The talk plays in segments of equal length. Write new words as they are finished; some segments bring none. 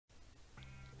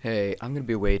Hey, I'm gonna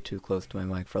be way too close to my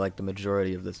mic for like the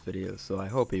majority of this video, so I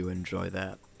hope you enjoy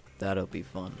that. That'll be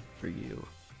fun for you.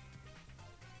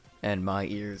 And my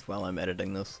ears while I'm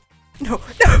editing this. No,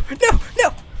 no, no, no!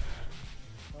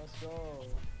 Let's go.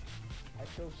 I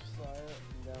killed Josiah,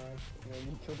 and then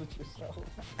you killed it yourself.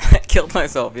 I killed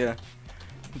myself, yeah.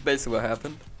 Basically what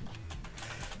happened.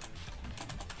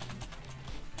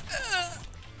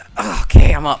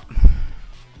 Okay, I'm up.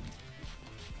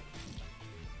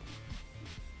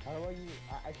 How do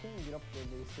I can't even get up there,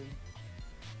 Mason.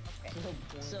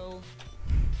 Okay. So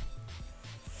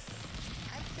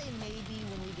I'd say maybe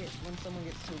when someone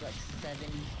gets to like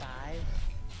 75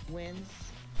 wins,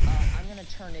 I'm gonna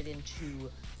turn it into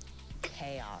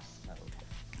chaos mode.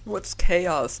 What's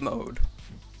chaos mode?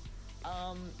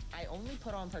 I only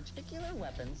put on particular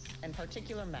weapons and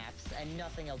particular maps, and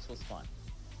nothing else will spawn.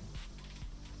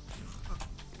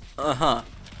 Uh-huh.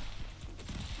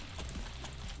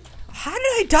 How did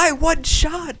I die one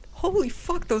shot? Holy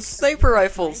fuck, those sniper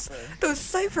rifles! Those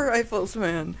sniper rifles,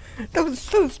 man! Those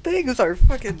things are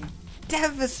fucking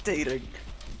devastating!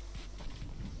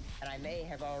 And I may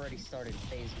have already started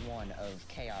phase 1 of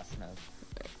chaos mode.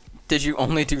 Did you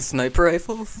only do sniper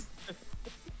rifles?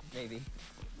 Maybe.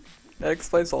 That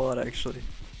explains a lot, actually.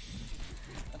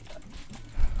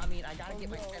 I mean, I gotta get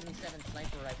my 77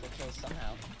 sniper rifle kills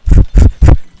somehow.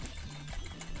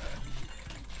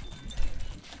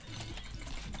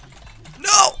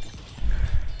 No!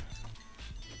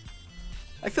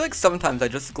 I feel like sometimes I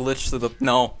just glitch through the—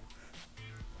 No.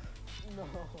 No.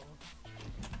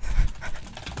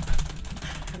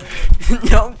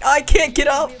 No, I can't get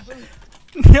up!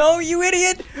 No, you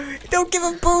idiot! Don't give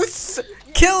him boosts!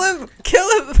 Kill him! Kill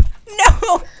him!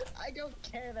 No! I don't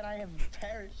care that I have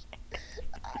perished.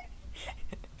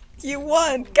 You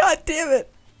won! God damn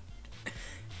it!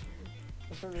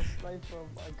 For the sniper,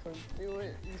 I couldn't do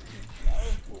it. He's too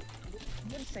powerful.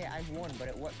 I would say I won, but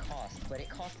at what cost? But it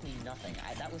cost me nothing.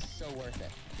 That was so worth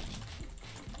it.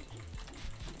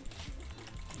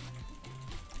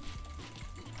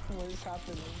 What is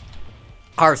happening?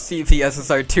 Our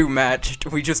CPSs are too matched.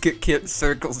 We just get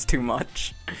circles too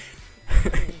much.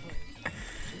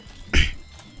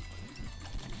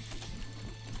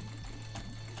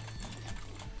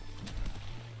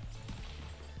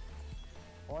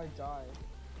 Oh, I died.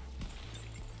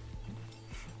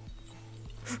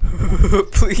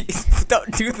 Please,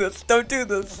 don't do this. Don't do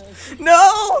this.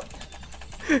 No!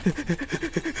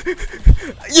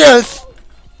 Yes!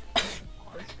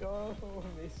 Let's go.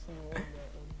 Mason won that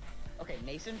one. Okay,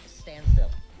 Mason, stand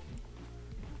still.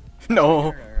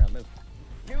 No. No, move.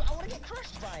 Dude, I want to get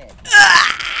crushed by it.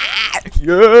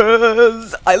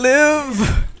 Yes! I live!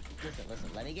 Listen,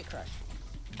 let me get crushed.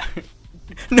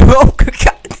 No!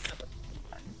 God!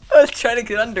 I was trying to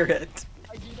get under it.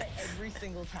 I do that every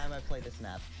single time I play this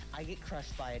map. I get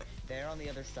crushed by it, they're on the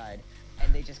other side,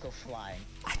 and they just go flying.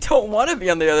 I don't want to be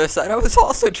on the other side. I was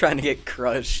also trying to get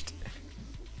crushed.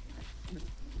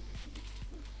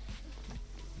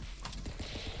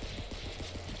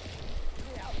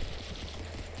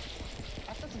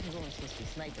 I thought this was only supposed to be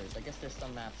snipers. I guess there's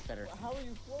some maps that are... How are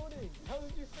you floating? How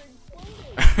did you think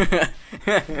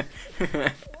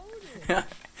floating? Floating.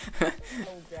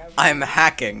 I'm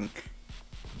hacking.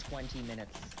 20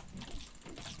 minutes.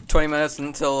 20 minutes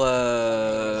until,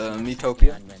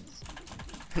 Metopia. 9 wins.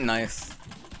 Nice.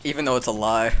 Even though it's a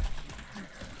lie.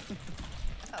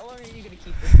 How long are you gonna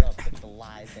keep this up with the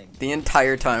lie thing? The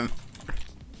entire time.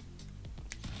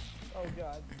 Oh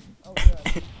god. Oh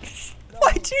god. No.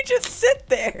 Why'd you just sit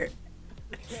there?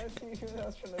 I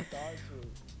was trying to dodge you.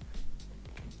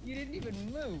 You didn't even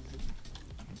move.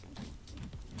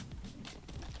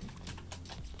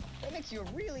 That makes you a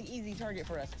really easy target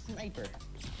for a sniper.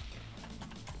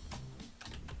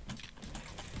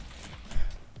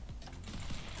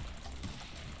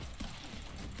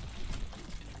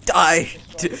 Die!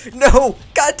 No!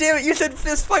 God damn it! You said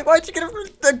fist fight. Why'd you get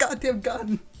the goddamn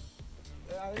gun?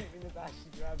 I didn't mean to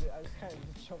actually grab it. I was kind of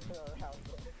just jumping around.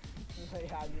 Since they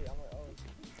had me, I'm like, oh.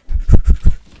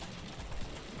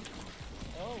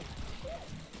 Oh.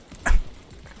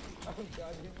 Oh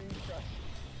god, you being crushed.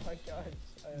 My god.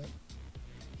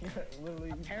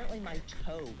 Literally. Apparently my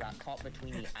toe got caught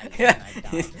between the ice Yeah. and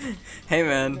I died. Hey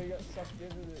man. You got sucked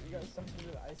into the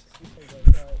ice because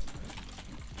I died.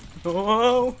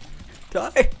 Oh!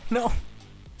 Die! No!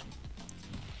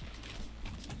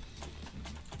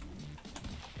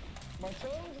 My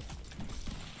toes?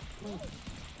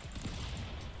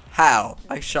 How?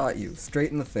 I shot you straight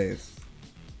in the face.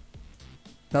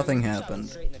 Nothing You shot me happened.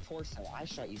 straight in the torso. I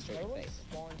shot you straight in the face.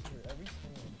 Spawn here every time.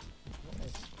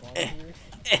 Spawn here.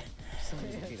 Someone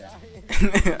need to do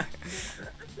that.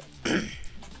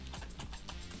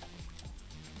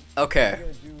 Okay. What are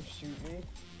you gonna do? Shoot me?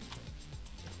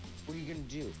 What are you gonna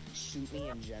do? Shoot me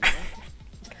in general?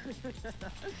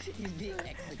 He's being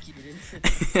executed.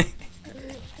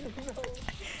 No.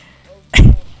 Oh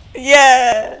god.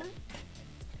 Yeah!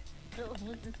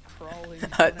 Look, this crawling.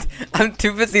 I'm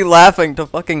too busy laughing to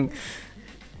fucking.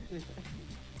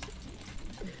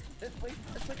 That's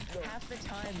like half the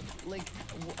time, like,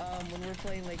 when we're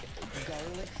playing, like,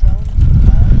 Garlic Phone,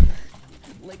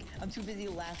 like, I'm too busy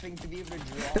laughing to be able to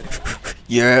draw right.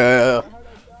 Yeah! How would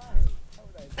I die? How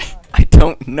would I die? I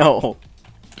don't know.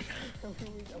 I was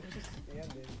just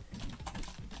standing.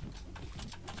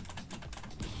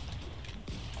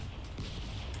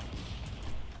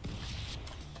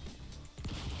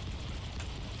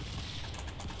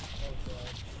 Oh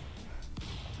god.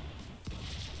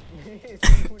 When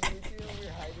we see when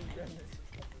we're hiding behind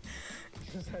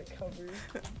this, just that cover.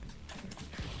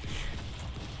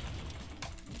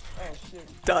 Oh shit.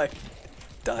 Die.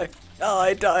 Die. Oh,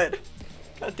 I died.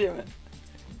 God damn it.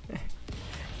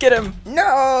 Get him!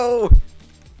 No!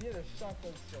 He had a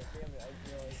shotgun still, damn it, I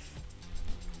realized.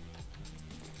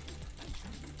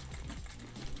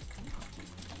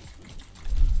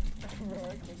 Bro,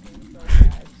 I clicked it so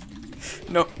fast.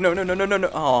 No, no, no, no, no, no, no.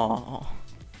 Aww.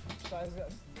 Size got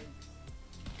snakes.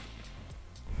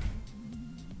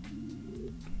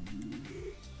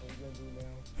 What are you gonna do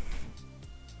now?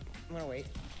 I'm gonna wait.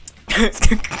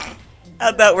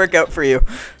 How'd that work out for you?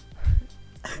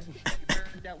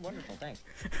 That wonderful, thanks.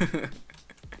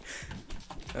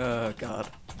 Oh god.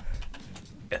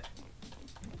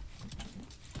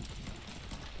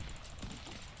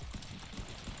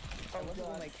 Oh, look at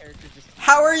all my characters just.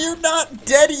 How are you not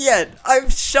dead yet?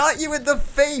 I've shot you in the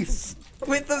face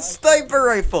with a sniper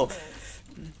rifle.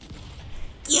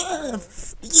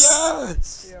 Yes!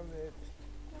 Yes! Damn it.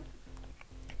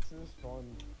 This is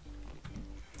fun.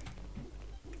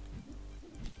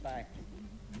 Bye.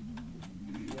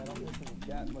 Yeah, I don't listen to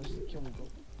that much to kill me, but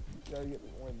you gotta get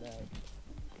more than that.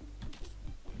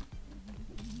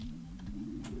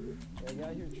 Yeah, I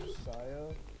gotta hear Josiah.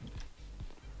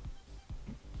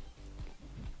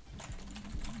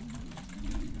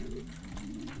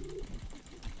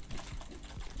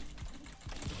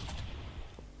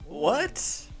 What?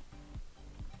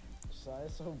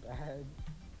 Josiah's so bad.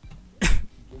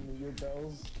 Give me your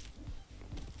bells.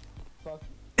 Fuck.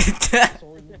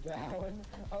 Sword you down.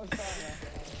 I was down.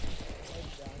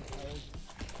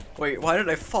 Wait, why did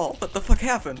I fall? What the fuck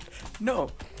happened? No.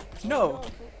 No.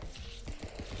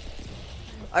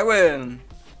 I win.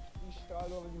 You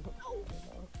shot over you.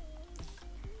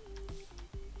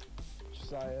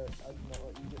 Josiah, I did not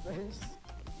let you get this.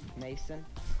 Mason,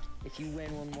 if you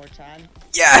win one more time.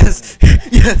 Yes!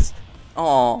 Yes!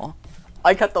 Aw.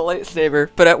 I got the lightsaber,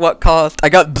 but at what cost? I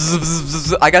got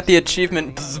I got the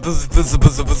achievement Power, count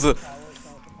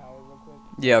the power real quick.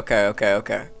 Yeah,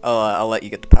 okay. I'll let you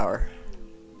get the power.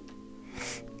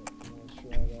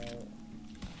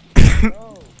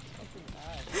 No, fucking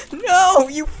ass. No,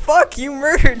 you fuck! You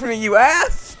murdered me, you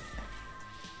ass!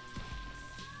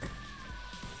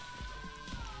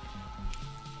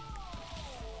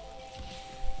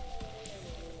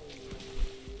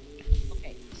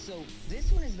 Okay, so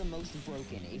this one is the most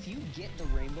broken. If you get the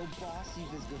rainbow boss, he's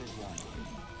as good as one.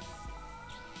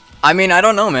 I mean, I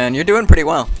don't know, man. You're doing pretty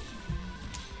well.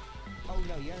 Oh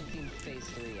no, you haven't seen phase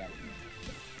 3 yet.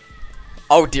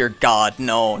 Oh dear God,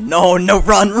 no, no, no!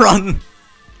 Run!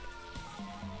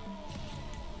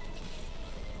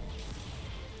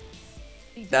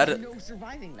 That There's no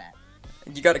surviving that.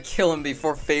 You gotta kill him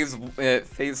before phase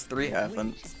 3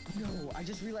 happens. Wait, no, I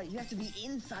just realized you have to be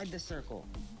inside the circle,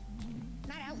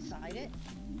 not outside it.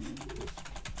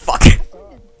 Fuck!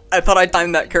 I thought I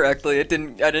timed that correctly. I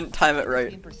didn't time it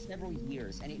right. For several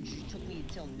years, and it just took me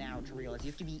until now to realize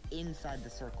you have to be inside the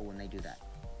circle when they do that.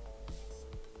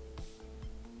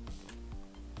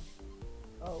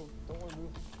 Oh, don't wanna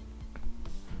move.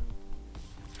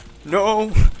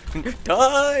 No!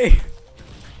 Die!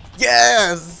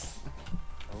 Yes!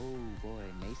 Oh boy,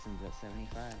 Mason's at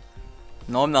 75.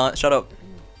 No, I'm not. Shut up.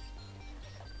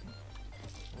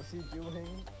 What's he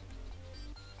doing?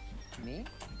 Me?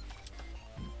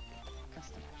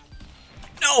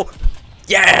 Customize. No!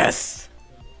 Yes!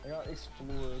 I got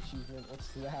Explorer achievement. What's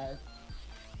that?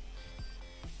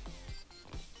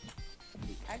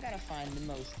 I gotta find the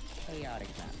most chaotic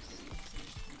maps.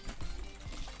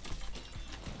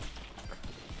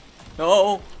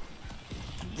 No!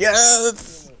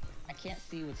 Yes! I can't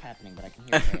see what's happening, but I can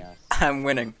hear chaos. I'm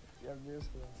winning. You have this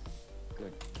one.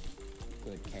 Good.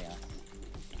 Good chaos.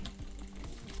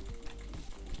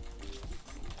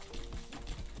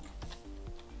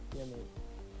 Yeah, mate.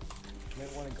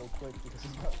 Might want to go quick because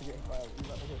he's about to get by. He's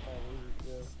about to get by a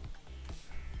laser. Yeah.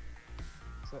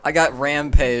 So, I got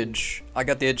Rampage. I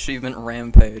got the achievement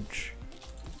Rampage.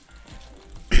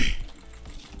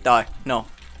 Die. No.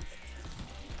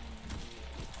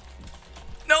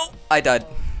 No! I died.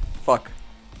 Fuck.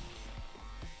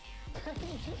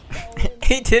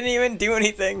 He didn't even do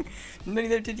anything.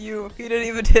 Neither did you. He didn't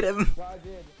even hit him. no, I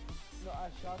did. No, I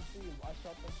shot you. I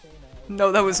shot the chain out.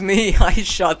 No, that was me. I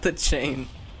shot the chain.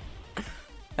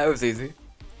 That was easy.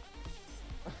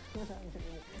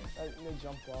 They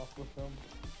jumped off with them.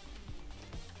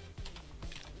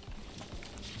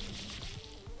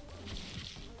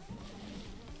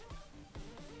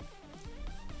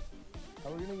 How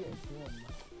are we gonna get him?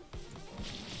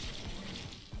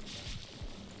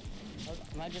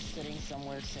 Am I just sitting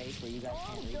somewhere safe where you guys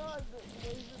can't reach? God, the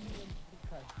laser beam.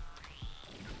 Okay.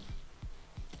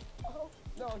 Oh,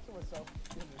 no, I killed myself.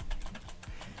 Kill me.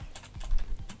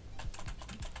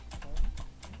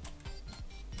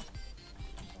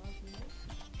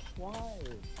 Why?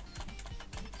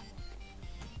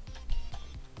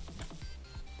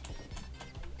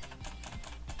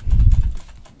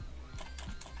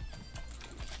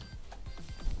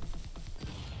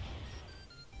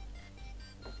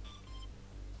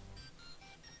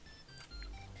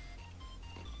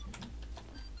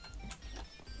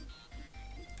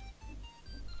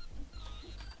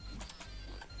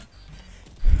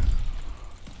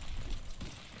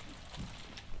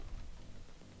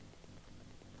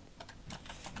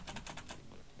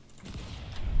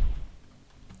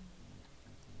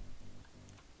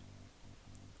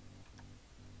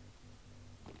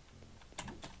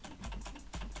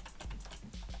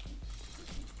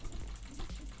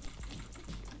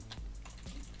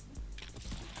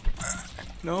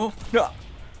 No. No.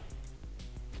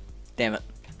 Damn it.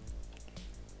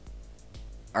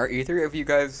 Are either of you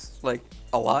guys, like,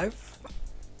 alive?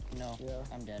 No, Yeah.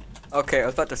 I'm dead. Okay, I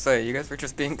was about to say, you guys were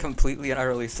just being completely and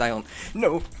utterly silent.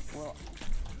 No! Well,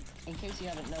 in case you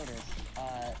haven't noticed,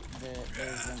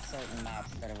 there's been certain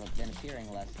maps that have been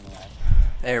appearing less and less.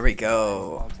 There we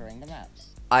go. Altering the maps.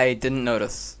 I didn't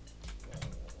notice.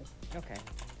 Okay.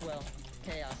 Well,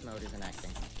 chaos mode is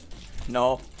enacting.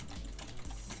 No.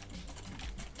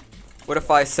 What if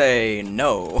I say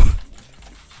no?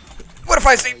 What if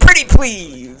I say pretty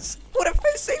please? What if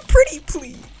I say pretty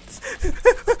please?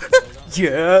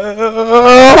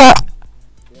 Yeah!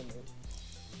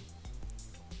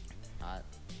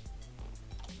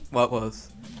 What was?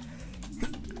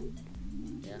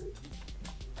 Yeah.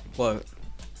 What?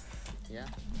 Yeah.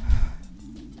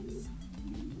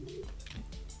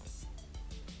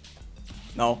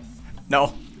 No.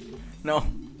 No. No.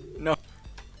 No.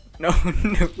 No.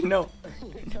 No. No.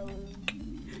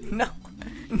 No.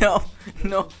 No.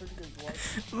 No.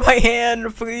 My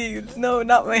hand, please. No,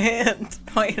 not my hand.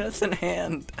 My innocent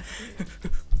hand.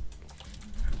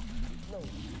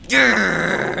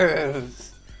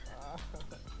 Yes!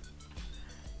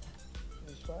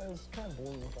 It's kind of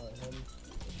boring without him.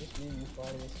 It's just me and you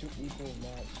fighting. It's two equal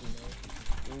match, you know.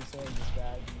 We're saying just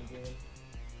bad in the game.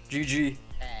 GG.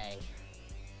 Hey.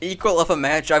 Equal of a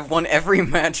match. I've won every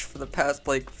match for the past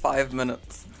like 5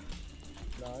 minutes.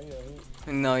 Nah, you haven't.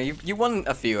 No, you won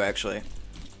a few actually.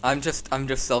 I'm just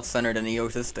self-centered and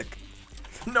egotistic.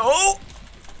 No.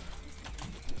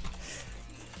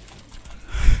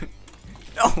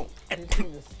 No.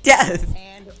 Death.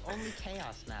 And only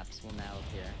chaos maps will now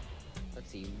appear.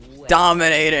 Let's see.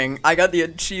 Dominating. I got the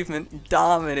achievement.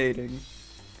 Dominating.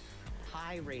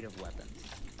 High rate of weapons.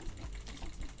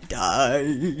 Die.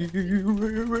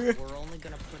 We're only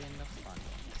gonna put in the fun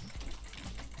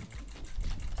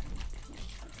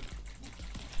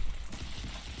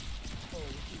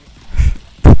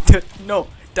ones. No.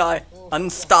 Die.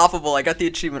 Unstoppable. I got the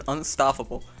achievement.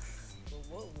 Unstoppable.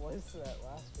 What was that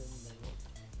last one?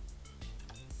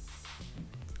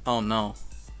 Oh no.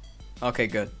 Okay,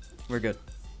 good. We're good.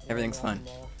 Everything's fine.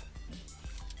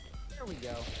 There we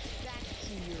go. Back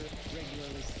to your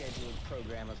regularly scheduled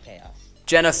program of chaos.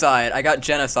 Genocide. I got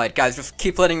genocide. Guys, just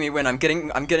keep letting me win. I'm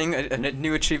getting a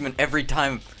new achievement every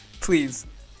time. Please.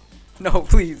 No,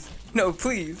 please. No,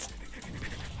 please.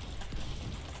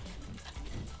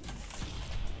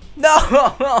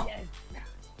 No! Yes.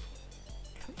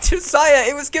 Josiah,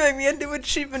 it was giving me a new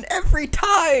achievement every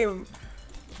time!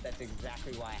 That's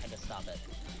exactly why I had to stop it.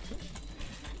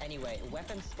 Anyway,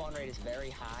 weapon spawn rate is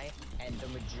very high, and the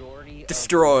majority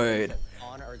Destroyed. of the weapons that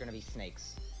spawn are gonna be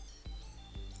snakes.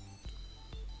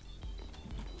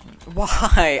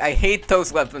 Why? I hate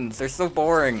those weapons. They're so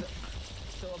boring.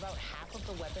 So about half of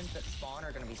the weapons that spawn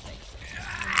are gonna be snakes.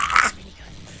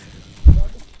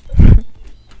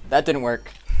 That didn't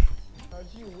work. How'd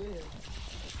you you win?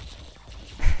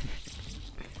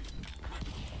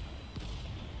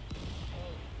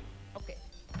 Okay.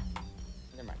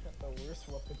 Never mind. Got the worst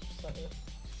weapon Josiah.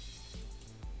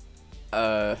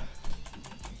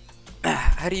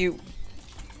 How do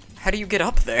you get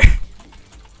up there? I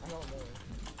don't know.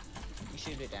 You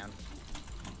shoot it down.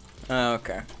 Oh,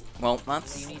 okay. Well, So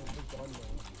that's... you need, The gun though.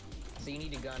 so you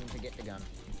need a gun to get the gun.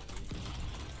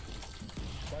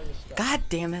 Josiah just got- God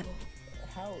damn it.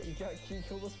 How? He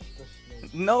killed us with the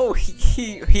snake. No,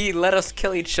 he let us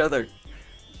kill each other. You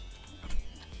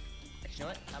know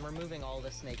what? I'm removing all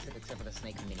the snakes except for the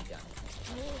snake minigun.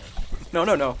 No,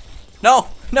 no, no. No,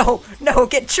 no, no,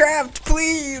 get trapped,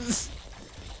 please!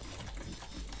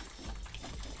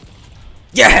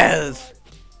 Yes!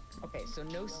 Okay, so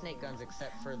no snake guns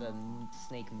except for the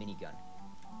snake minigun.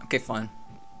 Okay, fine.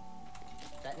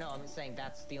 No, I'm saying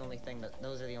that's the only thing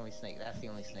those are the only snake. That's the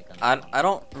only snake gun. I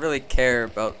don't really care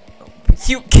about...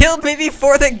 You killed me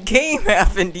before the game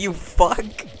happened, you fuck! I'm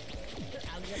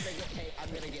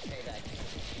gonna get payback.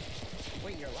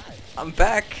 Wait, you're alive. I'm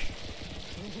back.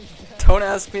 Don't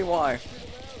ask me why.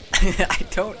 I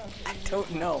don't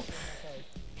know.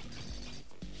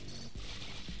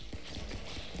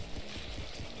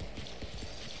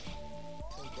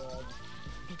 Oh god.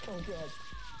 Oh god.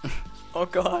 Oh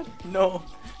god, no.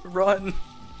 Run.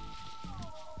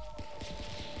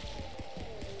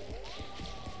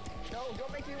 No,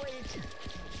 don't make me wait.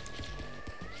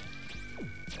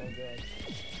 Oh god.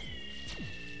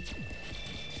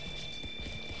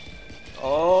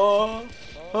 Oh.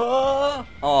 Oh.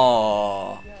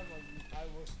 Oh. Yeah, I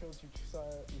almost killed you, Josiah.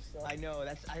 You suck. I know.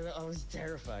 I was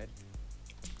terrified.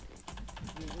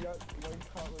 You got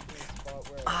caught like in a spot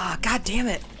where. Ah, god damn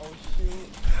it. Oh shoot.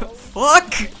 Oh,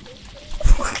 Fuck.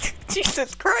 Fuck.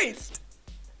 Jesus Christ.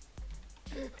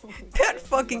 That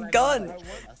fucking gun.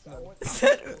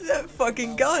 That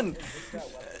fucking gun.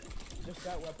 Just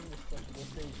that weapon with flexible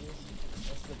stages.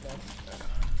 That's the best.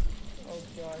 Oh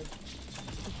god.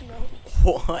 No.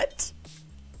 What?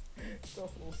 The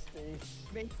whole stage.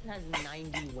 Mason has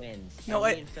 90 wins. No, and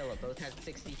I- me and Philip both have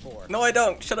 64. No, I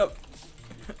don't. Shut up.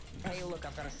 Hey, look,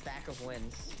 I've got a stack of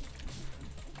wins.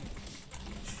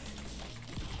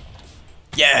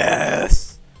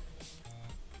 Yes.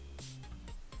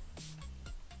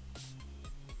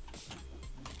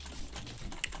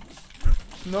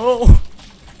 No.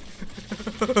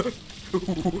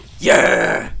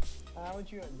 Yeah. How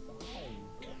would you die?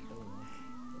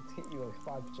 It's hit you like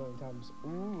 5 bajillion times.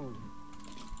 Ooh.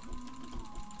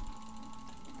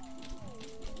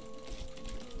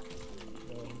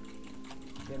 No.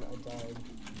 Then I died.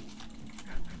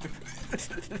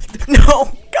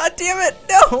 No. God damn it.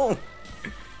 No.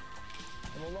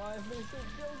 I'm alive, Mason.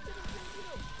 Go, get him, get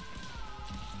him.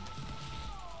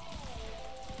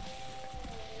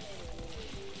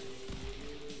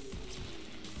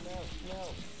 No, no.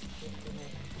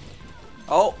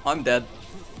 Oh, I'm dead.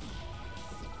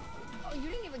 Oh, you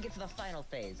didn't even get to the final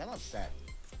phase. I'm upset.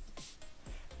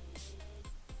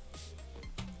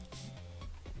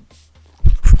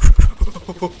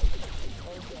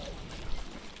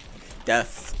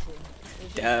 Death.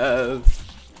 Death.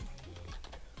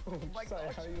 Oh my sorry,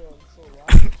 gosh. how are you on so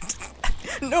loud?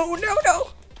 No, no, no.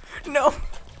 No.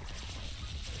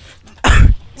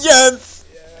 Yes.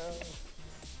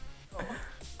 Yeah.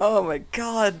 Oh my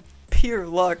god. Pure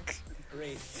luck.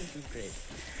 Great. This is great.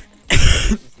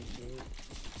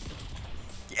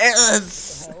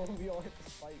 Yes. How we all hit the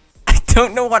spikes. I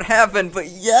don't know what happened, but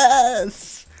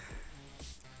yes.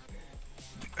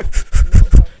 No,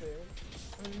 it's not fair.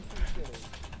 How do you think it is?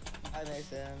 Hi,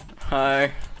 Mason.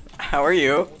 Hi. How are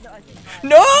you? No, I think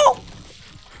No.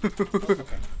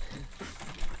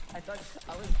 I thought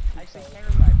I was actually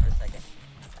terrified for a second.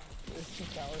 It's too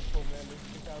powerful, man. It's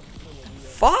too powerful for the Leo.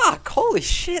 Fuck! Holy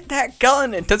shit! That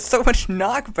gun! It does so much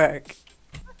knockback.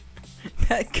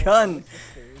 That gun.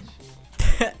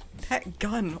 That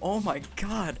gun. Oh my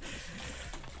god.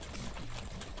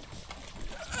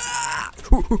 Ah!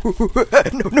 No! No!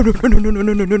 No! No! No! No!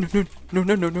 No! No! No! No!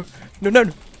 No! No! No! No! No! No! No!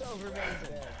 It's over,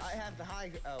 Mason. I have the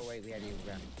high. Oh wait, we had equal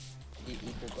ground.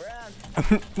 Equal ground.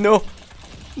 No!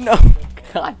 No!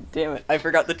 God damn it! I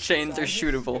forgot the chains are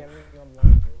shootable.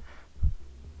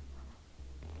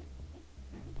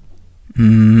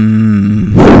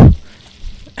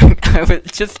 I was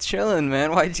just chilling,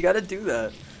 man. Why'd you gotta do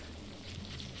that?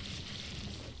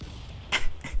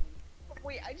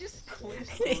 Wait, I just clipped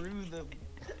through the.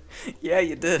 Yeah,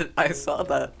 you did. I saw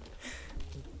that.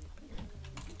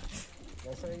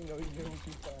 That's how you know you're going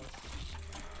too fast.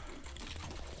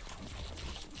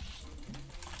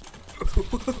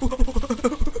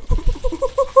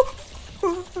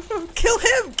 Kill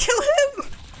him! Kill him!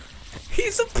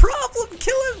 He's a problem!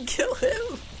 Kill him! Kill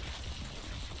him!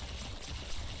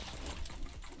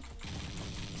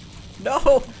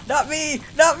 No! Not me!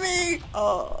 Not me!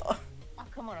 Oh. Oh,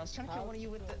 come on, I was trying to kill one of you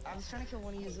with the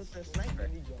sniper.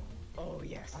 Minigun. Oh,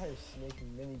 yes. I have Snake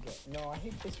minigun. No, I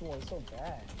hate this one so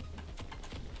bad.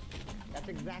 That's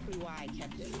exactly why I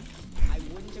kept it. I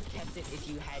wouldn't have kept it if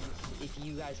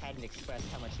you guys hadn't expressed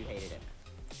how much you hated it.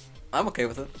 I'm okay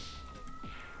with it.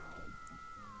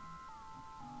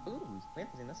 Ooh, we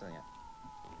haven't seen this one yet.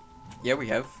 Yeah, we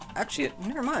have. Actually,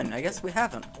 never mind. I guess we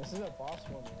haven't. This is a boss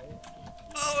one, right?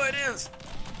 Oh, it is!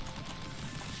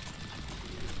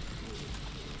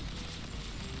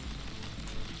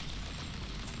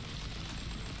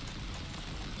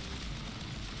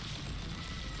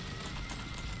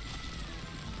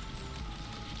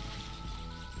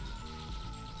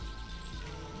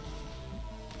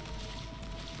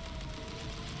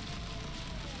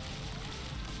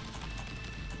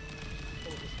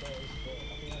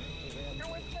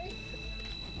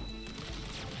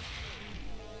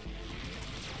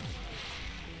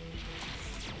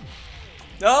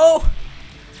 No!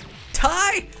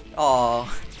 Tie!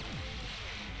 Aw.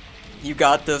 You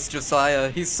got this,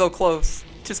 Josiah. He's so close.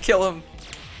 Just kill him.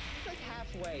 He's like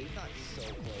halfway. He's not so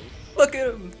close. Look at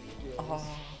him. Oh,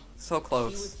 so He was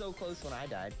close. so close when I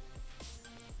died.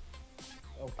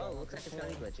 Okay, Oh, looks like it's gonna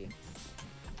be glitchy.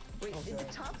 Wait, in Okay.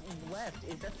 the top left,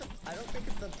 is that the... I don't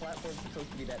think the platform's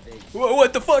supposed to be that big. Whoa,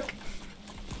 what the fuck?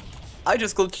 I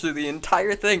just glitched through the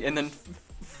entire thing and then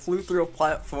flew through a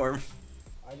platform.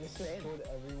 I just destroyed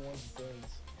everyone's brains.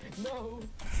 No!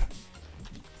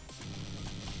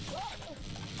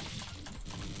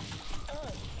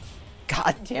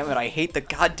 God damn it, I hate the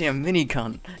goddamn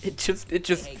minigun. It just... Hey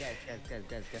guys,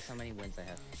 guess how many wins I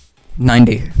have?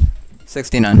 90.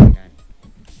 69. 9.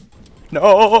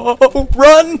 No!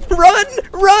 Run! Run!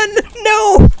 Run!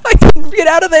 No! I didn't get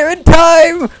out of there in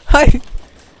time!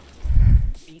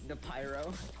 Beat the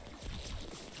pyro.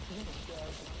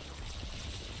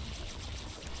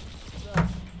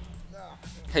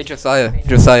 Hey, Josiah.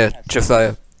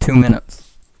 2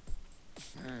 minutes.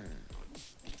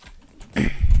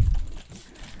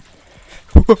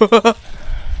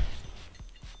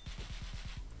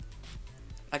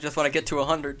 I just want to get to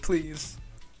 100, please.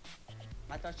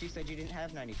 I thought you said you didn't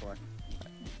have 94.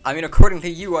 I mean, according to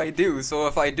you, I do, so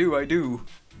if I do, I do.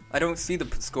 I don't see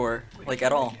the score, like,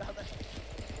 at all.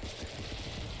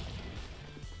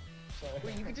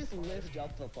 Wait, you could just lift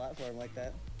up the platform like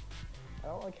that. I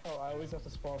don't like how I always have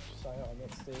to spawn Josiah on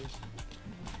that stage.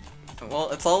 Well,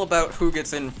 it's all about who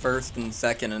gets in first and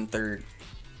second and third.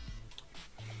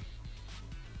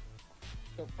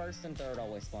 So first and third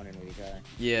always spawn in with each other.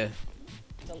 Yeah.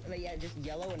 So yeah, just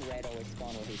yellow and red always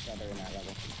spawn with each other in that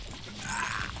level.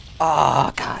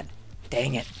 Oh, God.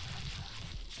 Dang it.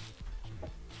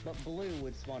 But blue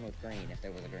would spawn with green if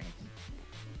there was a green.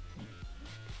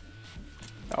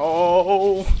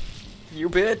 Oh, you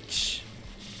bitch.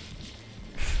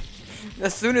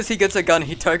 As soon as he gets a gun,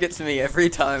 he targets me every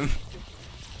time.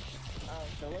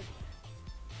 Philip?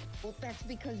 Well, that's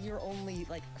because you're only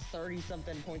like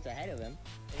 30-something points ahead of him.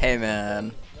 Hey,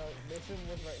 man. No, Mason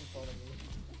was right in front of me.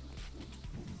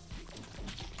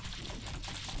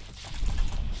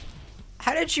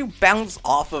 How did you bounce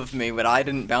off of me, but I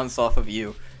didn't bounce off of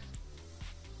you?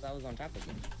 I was on top of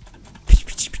you.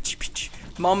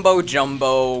 Mumbo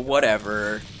jumbo,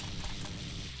 whatever.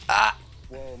 Ah.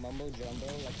 Whoa, Mumbo Jumbo,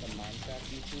 like the Minecraft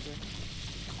YouTuber?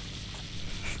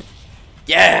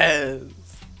 Yes!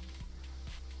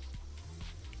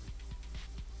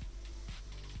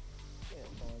 Yeah,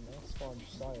 fine, I'll spawn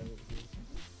Josiah with you.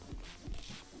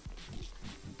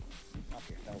 Off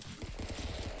yourself.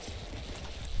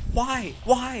 Why?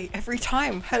 Why? Every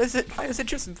time? Why does it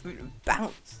just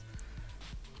bounce?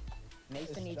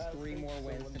 Mason needs 3 more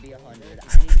wins to be 100.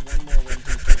 I need 1 more win to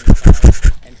be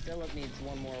 75. And Philip needs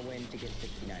 1 more win to get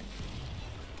 69.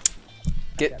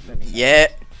 Yeah.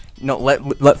 No,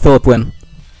 let Philip win.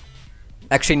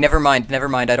 Actually, never mind,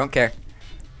 I don't care.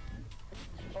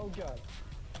 Oh god.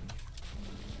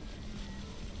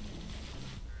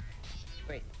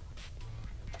 Wait.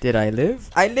 Did I live?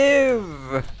 I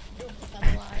live!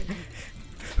 I'm alive.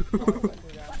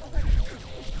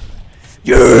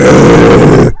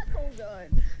 Yeah!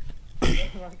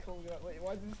 Cool gun. Wait,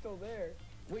 why is he still there?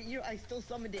 Wait, I still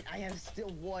summoned it. I have still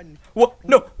 1. What?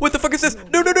 No! What the fuck is this?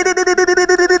 No! No! No! No! No! No! No! No!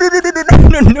 No!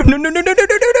 No! No! No! No! No! No! No!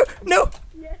 No! No! No!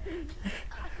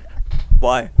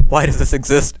 Why? Why does this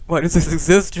exist? Why does this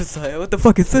exist, Josiah? What the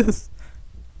fuck is this?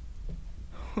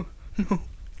 No,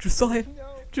 Josiah!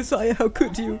 Josiah, how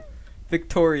could you?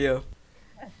 Victoria.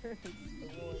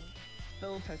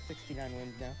 Philip has 69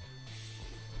 wins now.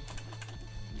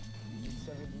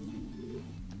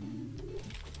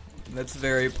 That's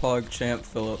very PogChamp,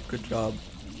 Philip. Good job.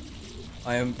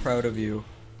 I am proud of you.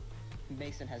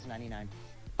 Mason has 99.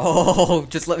 Oh,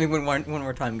 just let me win one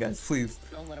more time, guys, please.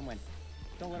 Don't let him win.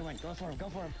 Don't let him win. Go for him. Go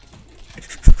for him.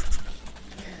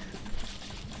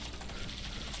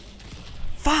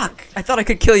 Fuck! I thought I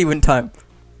could kill you in time.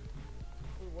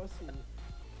 Who was he?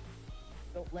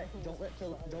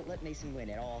 Don't let Mason win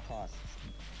at all costs.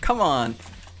 Come on.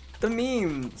 The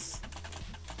memes.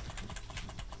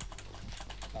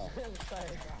 Oh. Sorry,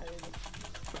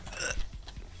 guys.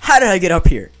 How did I get up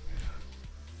here?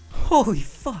 Holy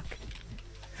fuck.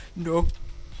 No.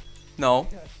 No.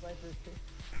 Yeah,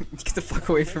 sniper. Get the fuck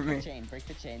away from me. Break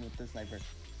the chain with the sniper.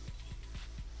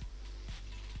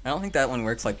 I don't think that one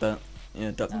works like that. Yeah,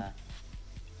 it doesn't.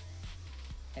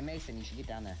 Hey Mason, you should get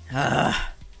down there.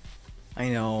 Ah. I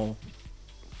know.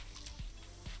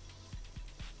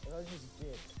 What I just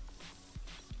did.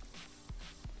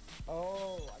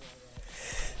 Oh, I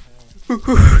don't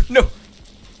know. No.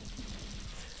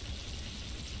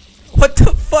 What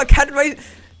the fuck? How did I?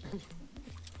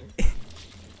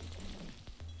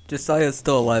 Josiah's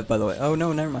still alive, by the way. Oh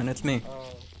no, never mind. It's me.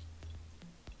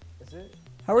 Is it?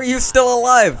 How are you still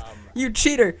alive? You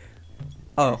cheater!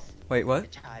 Oh, wait, what?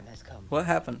 The time has come. What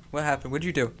happened? What happened? What'd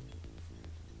you do?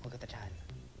 Look at the time.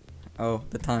 Oh,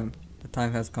 the time. The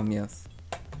time has come, yes.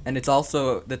 And it's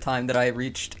also the time that I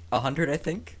reached 100, I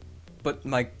think. But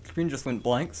my screen just went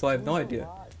blank, so I have no idea.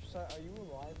 Are you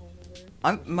alive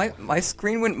over there? My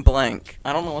screen went blank.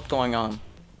 I don't know what's going on.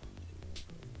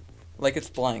 Like it's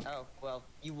blank. Oh, well,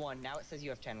 you won. Now it says you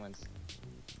have 10 wins.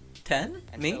 10?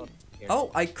 And Me? Philip here.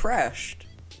 Oh, I crashed.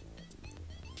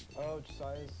 Oh,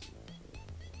 Josiah's.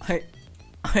 I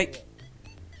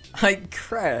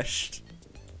crashed.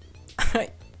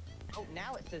 Oh,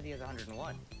 now it says he has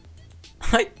 101.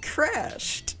 I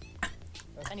crashed.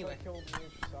 That's Anyway. what killed me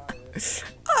and Josiah.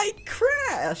 I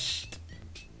crashed.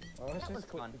 Oh, let's That was just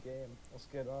quit fun. the game. Let's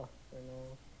get off right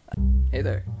now. Hey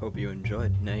there, hope you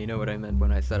enjoyed. Now you know what I meant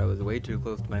when I said I was way too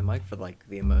close to my mic for like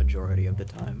the majority of the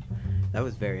time. That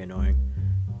was very annoying.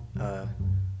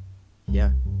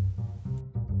 Yeah.